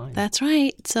 anytime. That's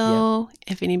right. So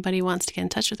if anybody wants to get in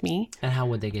touch with me, And how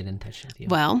would they get in touch with you?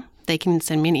 well, they can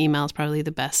send me an email. Is probably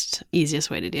the best, easiest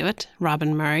way to do it.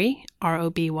 Robyn Murray,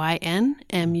 ROBYN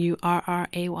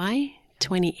MURRAY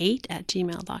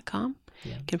 28@gmail.com.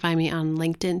 Yeah. You can find me on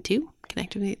LinkedIn too.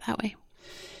 Connect with me that way.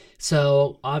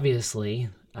 So obviously,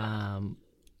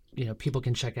 people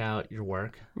can check out your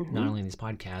work, not only in these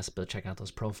podcasts, but check out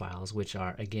those profiles, which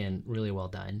are, again, really well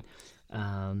done.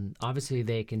 Obviously,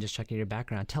 they can just check out your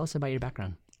background. Tell us about your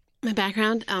background. My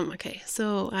background, okay,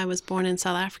 so I was born in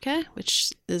South Africa,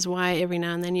 which is why every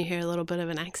now and then you hear a little bit of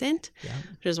an accent, Yeah.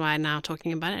 which is why now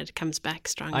talking about it, it comes back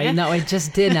stronger. I know, it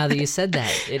just did now that you said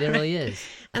that. It really is.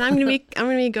 And I'm gonna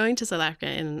be going to South Africa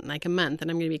in like a month, and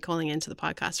I'm gonna be calling into the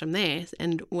podcast from there.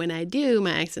 And when I do,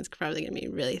 my accent's probably gonna be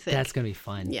really thick. That's going to be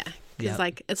fun. Yeah, because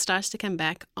like it starts to come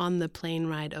back on the plane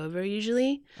ride over.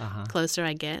 Usually, Uh-huh. closer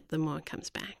I get, the more it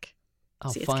comes back. Oh,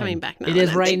 See, it's fun. coming back now It that is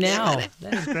I'm right thinking now. about it.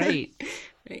 That is great.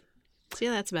 Right. So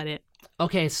yeah, that's about it.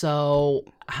 Okay, so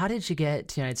how did you get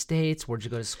to the United States? Where'd you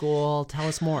go to school? Tell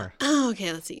us more. Oh,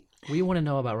 okay. Let's see. We want to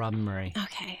know about Robyn Murray.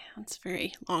 Okay, that's a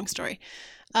very long story.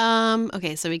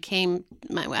 Okay, so I came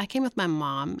with my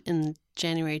mom in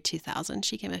January 2000.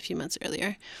 She came a few months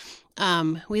earlier.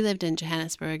 We lived in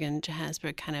Johannesburg, and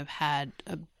Johannesburg kind of had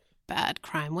a bad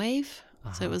crime wave.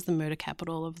 So it was the murder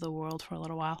capital of the world for a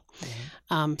little while.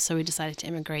 So we decided to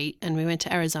immigrate, and we went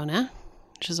to Arizona,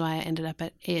 which is why I ended up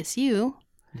at ASU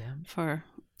Yeah. for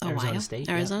a Arizona while. State,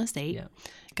 Arizona State. Yeah.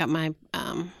 Got my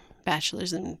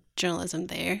bachelor's in journalism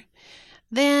there.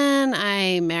 Then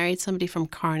I married somebody from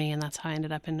Kearney, and that's how I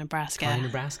ended up in Nebraska. Kearney,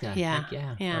 Nebraska. Yeah, Heck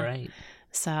yeah. yeah. All right.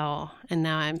 So, and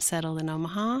now I'm settled in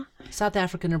Omaha. South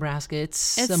Africa, Nebraska,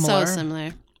 it's It's similar. so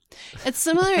similar. It's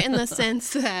similar in the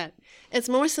sense that it's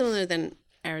more similar than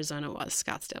Arizona was,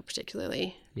 Scottsdale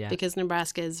particularly. Yeah. Because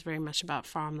Nebraska is very much about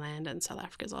farmland, and South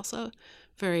Africa is also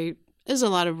there's a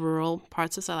lot of rural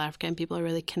parts of South Africa, and people are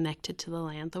really connected to the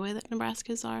land the way that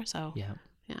Nebraskas are. So, Yeah.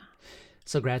 yeah.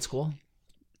 So grad school?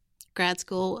 Grad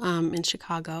school in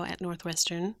Chicago at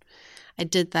Northwestern. I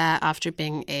did that after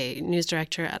being a news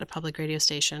director at a public radio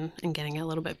station and getting a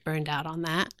little bit burned out on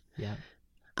that. Yeah.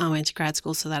 I went to grad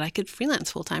school so that I could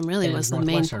freelance full time. Really And was the main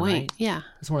Northwestern, point. right? Yeah,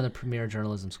 It's one of the premier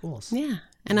journalism schools. yeah.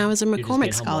 And I was a You're just McCormick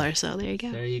being scholar, humble. so there you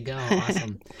go. There you go.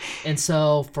 Awesome. And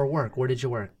so for work, where did you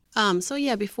work? So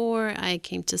yeah, before I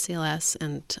came to CLS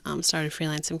and started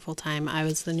freelancing full time, I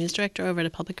was the news director over at a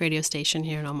public radio station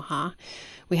here in Omaha.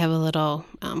 We have a little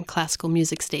classical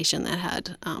music station that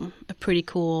had a pretty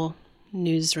cool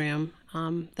newsroom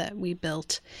that we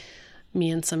built. Me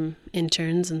and some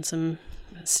interns and some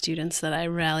students that I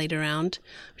rallied around.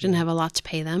 We didn't have a lot to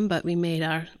pay them, but we made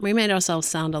ourselves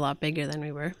sound a lot bigger than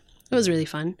we were. It was really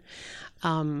fun.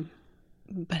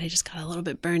 But I just got a little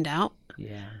bit burned out.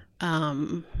 Yeah.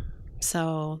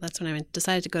 So that's when I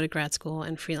decided to go to grad school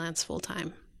and freelance full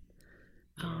time.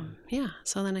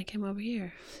 So then I came over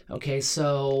here. Okay,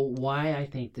 so why I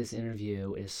think this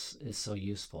interview is so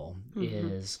useful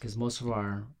is because most of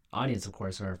our audience, of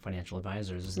course, are financial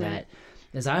advisors. Is that,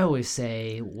 as I always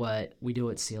say, what we do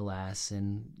at CLS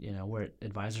and what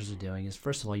advisors are doing is,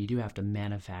 first of all, you do have to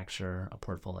manufacture a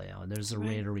portfolio, and there's a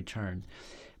rate of return.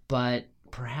 But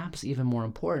perhaps even more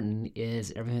important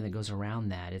is everything that goes around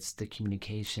that. It's the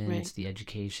communication, Right. it's the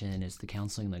education, it's the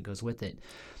counseling that goes with it.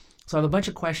 So I have a bunch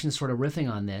of questions sort of riffing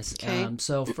on this. Okay.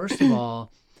 So first of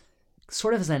all,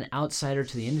 sort of as an outsider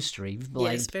to the industry, you've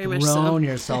Yes, like very much so. thrown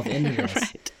yourself into this.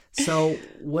 Right. So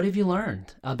what have you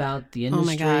learned about the Oh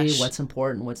my industry? gosh. What's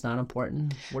important? What's not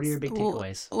important? What are your big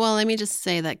takeaways? Well, let me just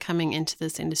say that coming into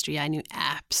this industry, I knew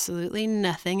absolutely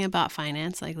nothing about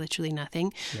finance, like literally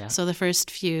nothing. Yeah. So the first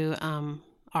few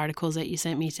articles that you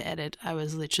sent me to edit, I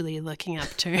was literally looking up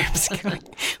terms, going,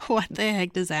 what the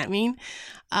heck does that mean?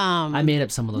 I made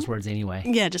up some of those words anyway.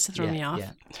 Yeah, just to throw Yeah, me off.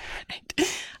 yeah. Right.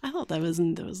 I thought there was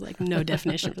like no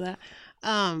definition for that.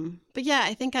 But yeah,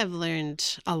 I think I've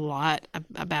learned a lot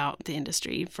about the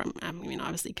industry from,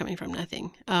 obviously coming from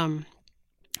nothing.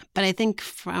 But I think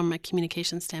from a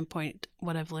communication standpoint,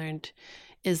 what I've learned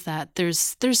is that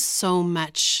there's so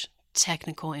much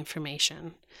technical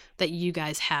information that you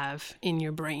guys have in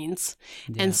your brains,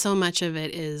 Yeah. and so much of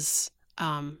it is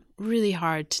really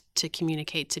hard to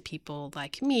communicate to people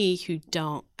like me who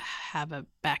don't have a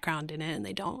background in it and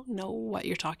they don't know what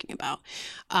you're talking about.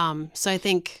 So I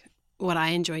think what I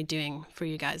enjoy doing for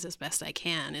you guys as best I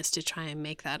can is to try and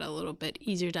make that a little bit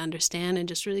easier to understand and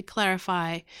just really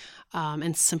clarify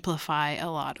and simplify a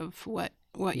lot of what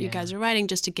you guys are writing,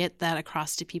 just to get that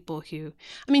across to people who,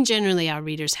 generally our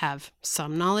readers have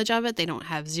some knowledge of it. They don't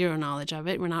have zero knowledge of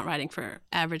it. We're not writing for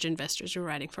average investors. We're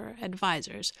writing for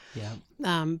advisors.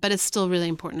 Yeah. But it's still really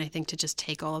important, I think, to just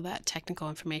take all of that technical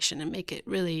information and make it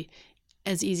really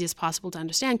as easy as possible to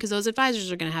understand, because those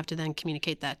advisors are going to have to then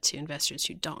communicate that to investors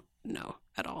who don't know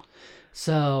at all.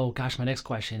 So, gosh, my next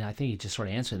question, I think you just sort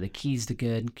of answered the keys to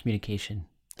good communication.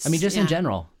 Just in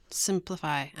general.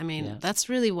 Simplify. Yeah. That's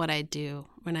really what I do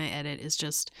when I edit, is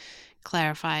just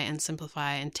clarify and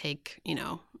simplify and take,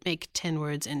 make 10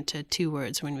 words into 2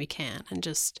 words when we can, and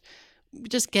just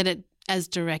get it as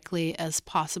directly as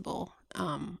possible.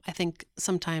 I think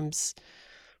sometimes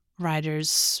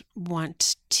writers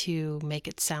want to make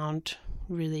it sound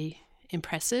really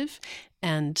impressive,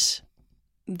 and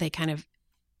they kind of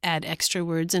add extra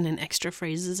words in and extra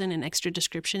phrases in and extra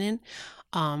description in,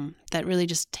 that really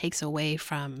just takes away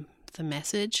from the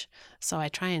message. So I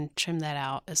try and trim that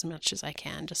out as much as I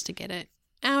can, just to get it.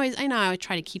 I know I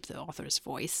try to keep the author's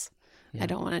voice. Yeah. I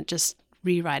don't want to just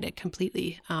rewrite it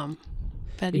completely.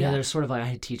 But there's sort of like, I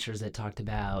had teachers that talked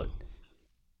about,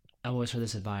 I always heard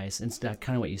this advice, and it's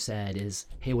kind of what you said is,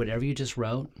 hey, whatever you just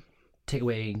wrote, take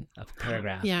away a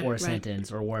paragraph or a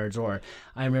sentence or words. Or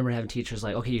I remember having teachers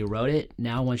like, okay, you wrote it,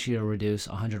 now I want you to reduce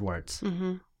 100 words.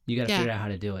 Mm-hmm. You got to figure out how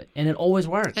to do it. And it always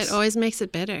works. It always makes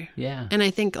it better. Yeah. And I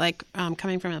think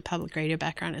coming from a public radio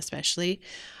background especially,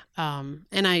 and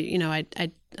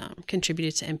I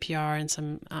contributed to NPR and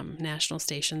some national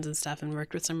stations and stuff, and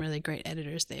worked with some really great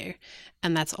editors there.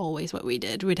 And that's always what we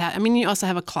did. You also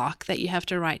have a clock that you have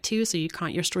to write to, so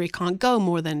your story can't go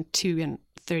more than 2 minutes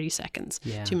 30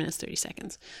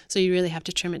 seconds. So you really have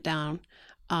to trim it down.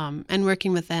 And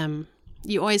working with them,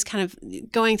 you always kind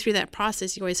of, going through that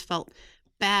process, you always felt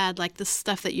bad, like the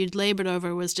stuff that you'd labored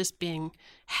over was just being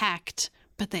hacked,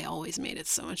 but they always made it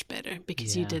so much better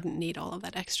because you didn't need all of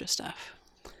that extra stuff.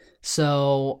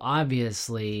 So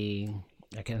obviously,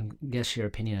 I can guess your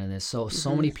opinion on this.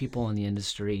 So many people in the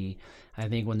industry, I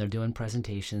think when they're doing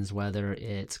presentations, whether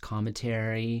it's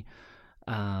commentary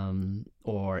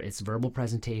or it's verbal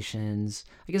presentations,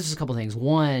 I guess there's a couple things.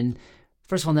 One,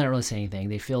 first of all, they're not really saying anything.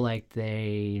 They feel like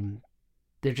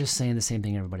they're just saying the same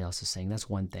thing everybody else is saying. That's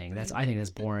one thing. I think that's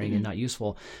boring and not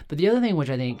useful. But the other thing, which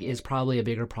I think is probably a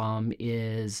bigger problem,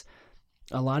 is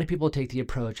a lot of people take the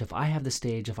approach, if I have the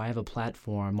stage, if I have a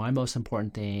platform, my most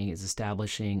important thing is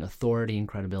establishing authority and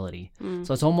credibility.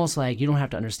 So it's almost like you don't have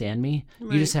to understand me.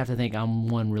 Right. You just have to think I'm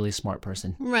one really smart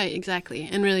person. Right, exactly.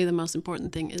 And really the most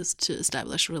important thing is to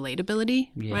establish relatability,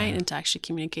 right? And to actually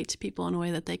communicate to people in a way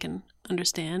that they can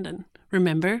understand and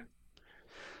remember.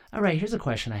 All right, here's a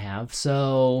question I have.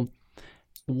 So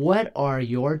what are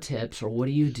your tips, or what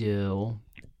do you do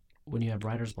when you have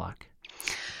writer's block?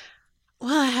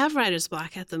 Well, I have writer's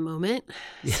block at the moment.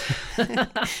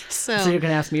 So you're going to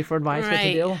ask me for advice what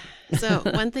to do? So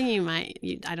one thing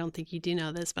I don't think you do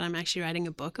know this, but I'm actually writing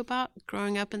a book about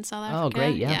growing up in South Africa. Oh,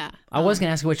 great, yeah. I was going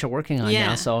to ask you what you're working on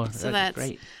now, so that's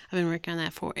great. I've been working on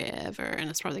that forever, and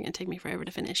it's probably going to take me forever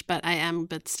to finish, but I am a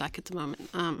bit stuck at the moment.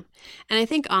 And I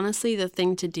think, honestly, the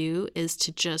thing to do is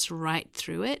to just write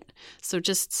through it. So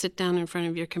just sit down in front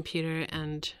of your computer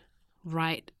and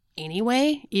write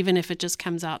anyway, even if it just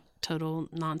comes out total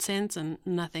nonsense and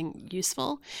nothing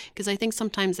useful. Because I think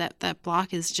sometimes that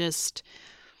block is just,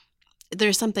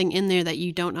 there's something in there that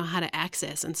you don't know how to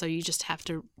access, and so you just have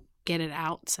to get it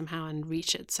out somehow and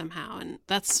reach it somehow. And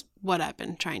that's what I've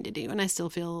been trying to do. And I still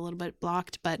feel a little bit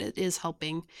blocked, but it is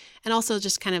helping. And also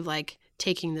just kind of like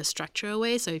taking the structure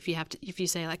away. So if you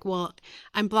say like, well,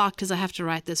 I'm blocked because I have to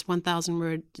write this 1,000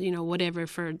 word, whatever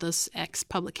for this X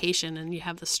publication, and you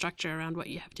have the structure around what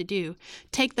you have to do,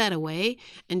 take that away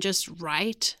and just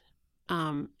write,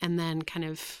 and then kind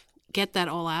of get that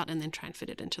all out and then try and fit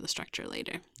it into the structure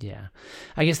later. Yeah.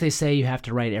 I guess they say you have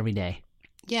to write every day.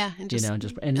 Yeah, and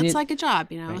it's like a job,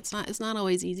 right. It's not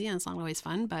always easy and it's not always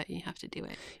fun, but you have to do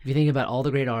it. If you think about all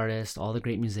the great artists, all the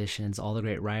great musicians, all the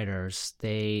great writers,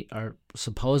 they are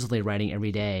supposedly writing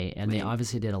every day, and they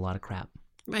obviously did a lot of crap.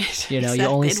 Right. You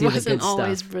only see the good stuff. It wasn't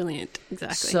always brilliant.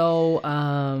 Exactly. So,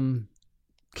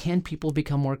 can people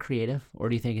become more creative, or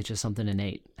do you think it's just something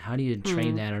innate? How do you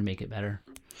train that or make it better?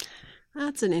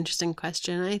 That's an interesting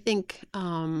question. I think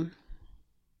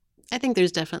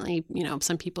there's definitely,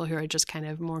 some people who are just kind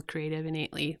of more creative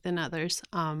innately than others.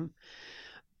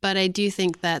 But I do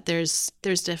think that there's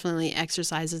definitely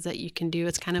exercises that you can do.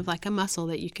 It's kind of like a muscle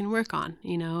that you can work on,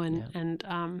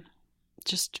 and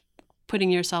just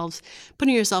putting yourself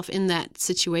in that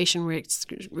situation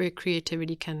where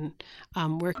creativity can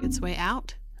work its way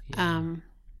out. Yeah.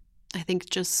 I think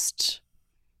just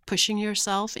pushing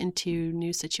yourself into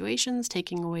new situations,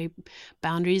 taking away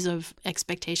boundaries of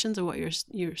expectations of what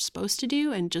you're supposed to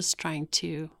do, and just trying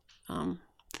to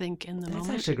think in the moment.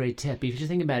 That's actually a great tip. If you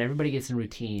think about it, everybody gets in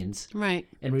routines. Right.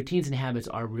 And routines and habits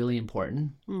are really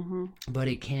important, but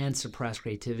it can suppress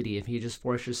creativity if you just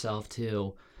force yourself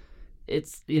to,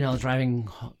 it's, driving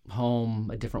home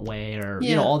a different way or,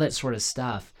 all that sort of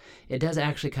stuff. It does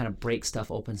actually kind of break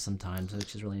stuff open sometimes,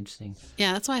 which is really interesting.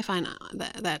 Yeah, that's why I find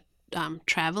that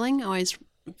traveling, I always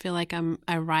feel like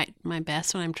I write my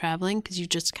best when I'm traveling, because you're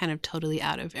just kind of totally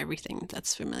out of everything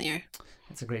that's familiar.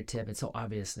 That's a great tip. It's so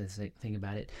obvious to think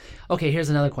about it. Okay, here's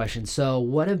another question. So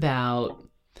what about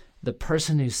the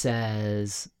person who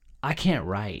says, I can't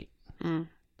write?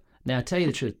 Now, to tell you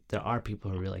the truth, there are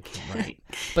people who really can't write,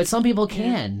 but some people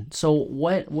can. Yeah. So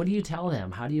what do you tell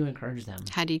them? How do you encourage them?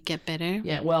 How do you get better?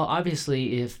 Yeah, well,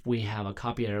 obviously, if we have a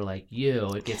copy editor like you,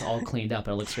 it gets all cleaned up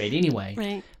and it looks great anyway.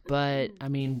 Right. But, I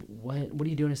mean, what do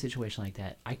you do in a situation like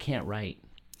that? I can't write.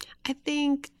 I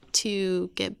think to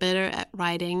get better at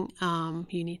writing,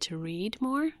 you need to read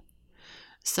more.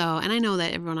 So, and I know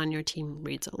that everyone on your team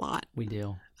reads a lot. We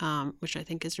do. Which I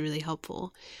think is really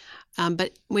helpful.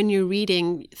 But when you're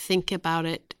reading, think about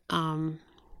it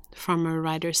from a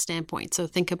writer's standpoint. So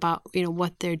think about,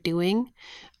 what they're doing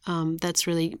that's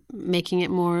really making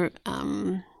it more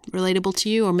relatable to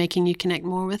you or making you connect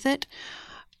more with it.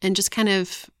 And just kind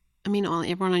of,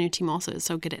 everyone on your team also is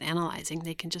so good at analyzing.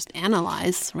 They can just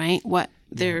analyze, right, what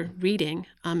they're reading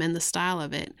and the style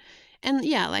of it. And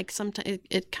yeah, like sometimes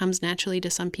it comes naturally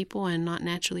to some people and not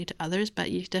naturally to others,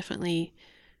 but you definitely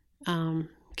can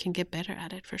get better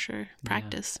at it for sure.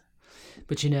 Practice. Yeah.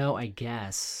 But I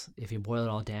guess if you boil it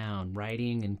all down,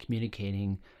 writing and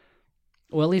communicating,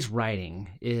 well, at least writing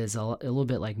is a little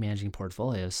bit like managing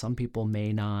portfolios. Some people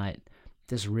may not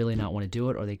just really not want to do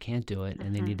it, or they can't do it,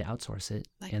 and they need to outsource it,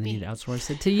 they need to outsource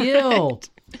it to you.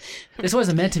 This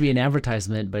wasn't meant to be an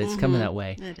advertisement, but it's coming that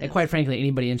way. And quite frankly,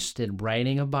 anybody interested in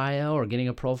writing a bio or getting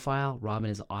a profile, Robyn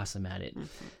is awesome at it.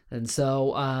 And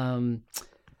so,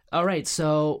 all right,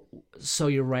 so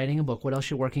you're writing a book. What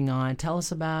else are you working on? Tell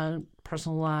us about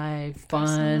personal life,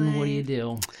 fun. What do you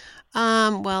do?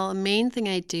 Well, the main thing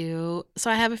I do,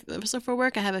 so for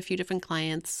work, I have a few different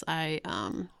clients.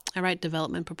 I write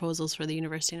development proposals for the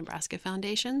University of Nebraska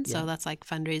Foundation. So that's like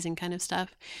fundraising kind of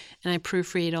stuff. And I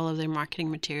proofread all of their marketing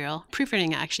material.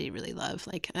 Proofreading I actually really love.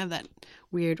 Like, I have that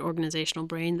weird organizational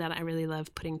brain that I really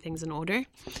love putting things in order.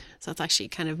 So it's actually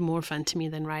kind of more fun to me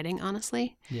than writing,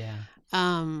 honestly. Yeah.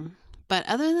 But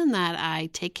other than that, I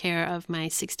take care of my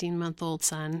 16-month-old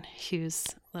son, who's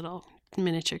a little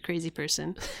miniature crazy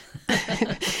person.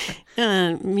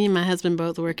 Me and my husband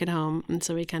both work at home, and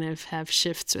so we kind of have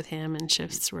shifts with him and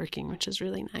shifts working, which is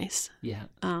really nice. Yeah.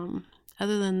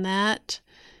 Other than that,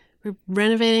 we're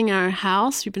renovating our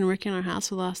house. We've been working on our house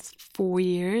for the last 4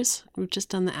 years. We've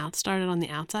just started on the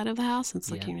outside of the house, and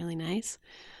it's looking really nice.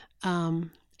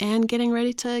 And getting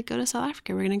ready to go to South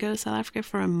Africa. We're going to go to South Africa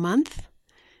for a month.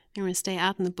 And we're going to stay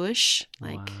out in the bush,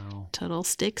 like total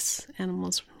sticks,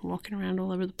 animals walking around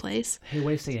all over the place. Hey,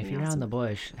 wait a second. If you're out in the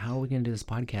bush, how are we going to do this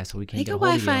podcast so we can get a hold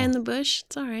of you? They got Wi-Fi in the bush.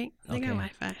 It's all right. They got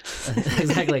Wi-Fi.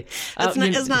 Exactly.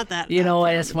 It's not that. You know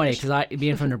what? It's funny because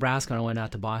being from Nebraska, when I went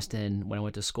out to Boston, when I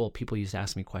went to school, people used to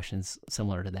ask me questions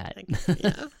similar to that.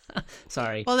 Yeah.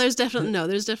 Sorry. Well, there's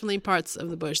definitely parts of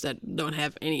the bush that don't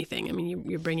have anything. I mean,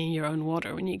 you're bringing your own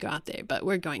water when you go out there, but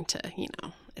we're going to,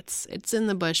 It's in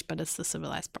the bush, but it's the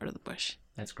civilized part of the bush.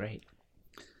 That's great.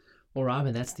 Well,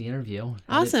 Robyn, that's the interview.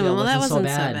 Awesome. Well, that wasn't so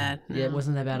bad. No. Yeah, it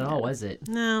wasn't that bad at all, was it?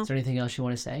 No. Is there anything else you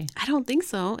want to say? I don't think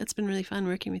so. It's been really fun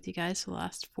working with you guys for the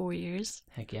last 4 years.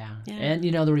 Heck yeah. And,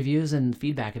 the reviews and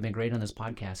feedback have been great on this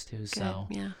podcast, too. Good. So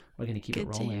we're going to keep it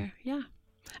rolling. To hear. Yeah. All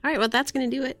right. Well, that's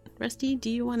going to do it. Rusty, do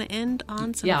you want to end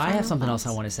on some I have something thoughts?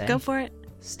 else I want to say. Go for it.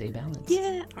 Stay balanced.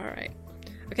 Yeah. All right.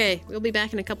 Okay. We'll be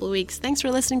back in a couple of weeks. Thanks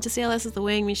for listening to CLS's The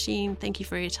Weighing Machine. Thank you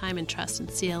for your time and trust in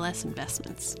CLS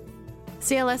Investments.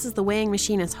 CLS's The Weighing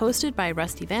Machine is hosted by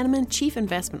Rusty Vanneman, Chief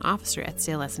Investment Officer at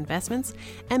CLS Investments,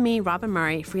 and me, Robyn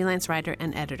Murray, freelance writer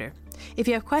and editor. If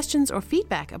you have questions or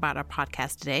feedback about our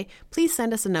podcast today, please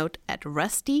send us a note at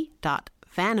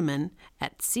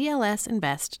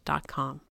rusty.vanneman@clsinvest.com.